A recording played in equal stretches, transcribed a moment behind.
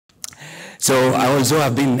So I also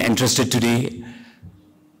have been interested today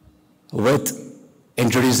with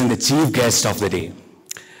introducing the chief guest of the day.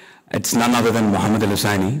 It's none other than Muhammed Al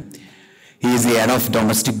Hosani. He is the head of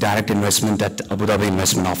domestic direct investment at Abu Dhabi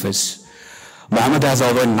Investment Office. Muhammad has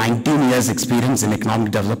over 19 years experience in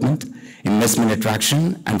economic development, investment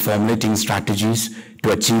attraction, and formulating strategies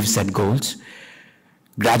to achieve set goals.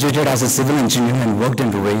 Graduated as a civil engineer and worked in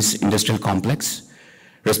Ruwais Industrial Complex,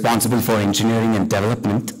 responsible for engineering and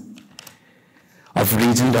development of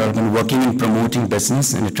regional development, working in promoting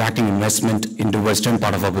business and attracting investment into western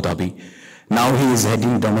part of Abu Dhabi. Now he is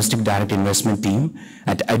heading domestic direct investment team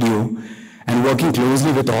at ADIO and working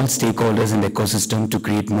closely with all stakeholders in the ecosystem to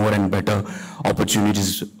create more and better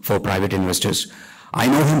opportunities for private investors. I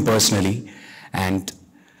know him personally, and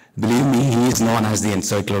believe me, he is known as the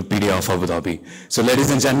encyclopedia of Abu Dhabi. So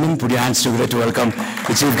ladies and gentlemen, put your hands together to welcome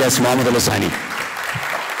the chief guest, Muhammed Al Hosani.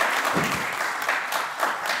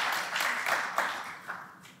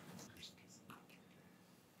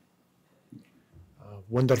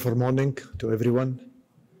 Wonderful morning to everyone.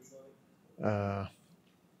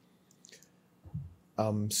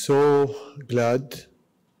 I'm so glad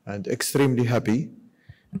and extremely happy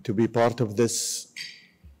to be part of this.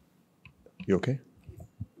 You okay?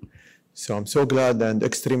 So I'm so glad and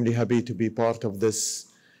extremely happy to be part of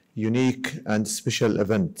this unique and special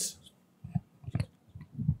event.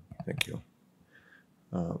 Thank you.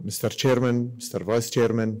 Mr. Chairman, Mr. Vice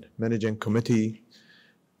Chairman, Managing Committee,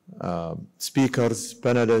 speakers,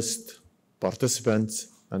 panelists, participants,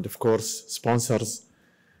 and of course, sponsors.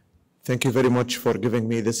 Thank you very much for giving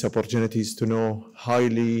me this opportunities to know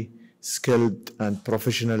highly skilled and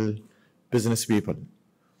professional business people.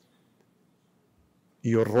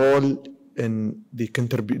 Your role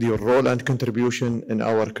and contribution in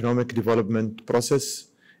our economic development process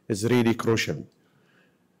is really crucial.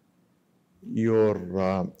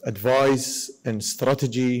 Your advice in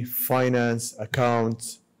strategy, finance,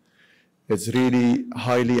 accounts is really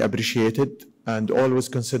highly appreciated and always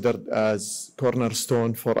considered as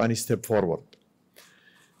cornerstone for any step forward.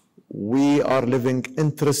 We are living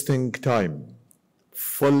interesting time,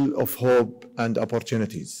 full of hope and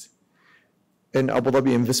opportunities. In Abu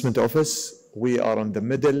Dhabi Investment Office, we are in the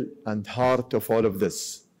middle and heart of all of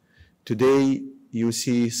this. Today, you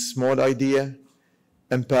see small idea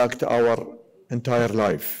impact our entire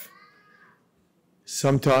life.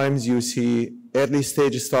 Sometimes you see early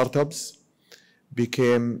stage startups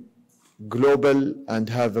became global and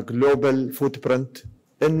have a global footprint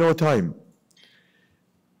in no time.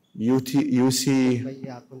 You see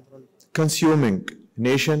consuming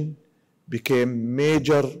nation became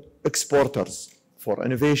major exporters for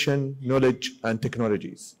innovation, knowledge, and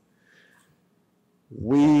technologies.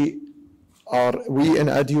 We in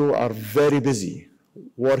ADIO are very busy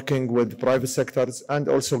working with private sectors and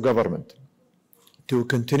also government to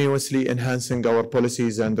continuously enhancing our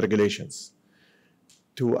policies and regulations,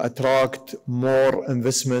 to attract more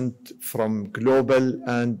investment from global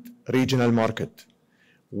and regional market.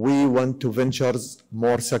 We want to venture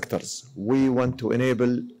more sectors. We want to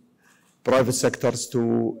enable private sectors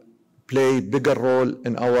to play bigger role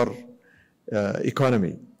in our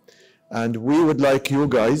economy. And we would like you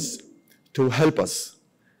guys to help us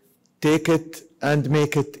take it and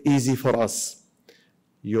make it easy for us.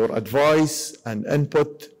 Your advice and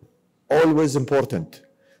input, always important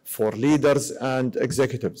for leaders and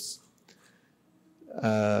executives.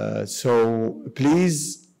 So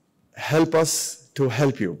please help us to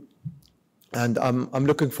help you. And I'm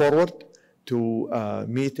looking forward to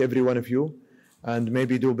meet every one of you and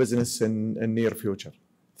maybe do business in near future.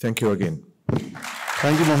 Thank you again.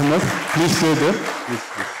 Thank you, Muhammad. Please stay there. Please.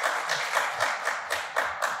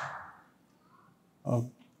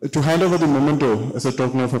 To hand over the memento as a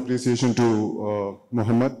token of appreciation to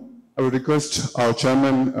Muhammad, I would request our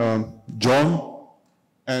chairman, John,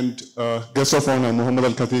 and guest of honor, Muhammad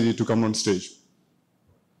Al Khatiri, to come on stage.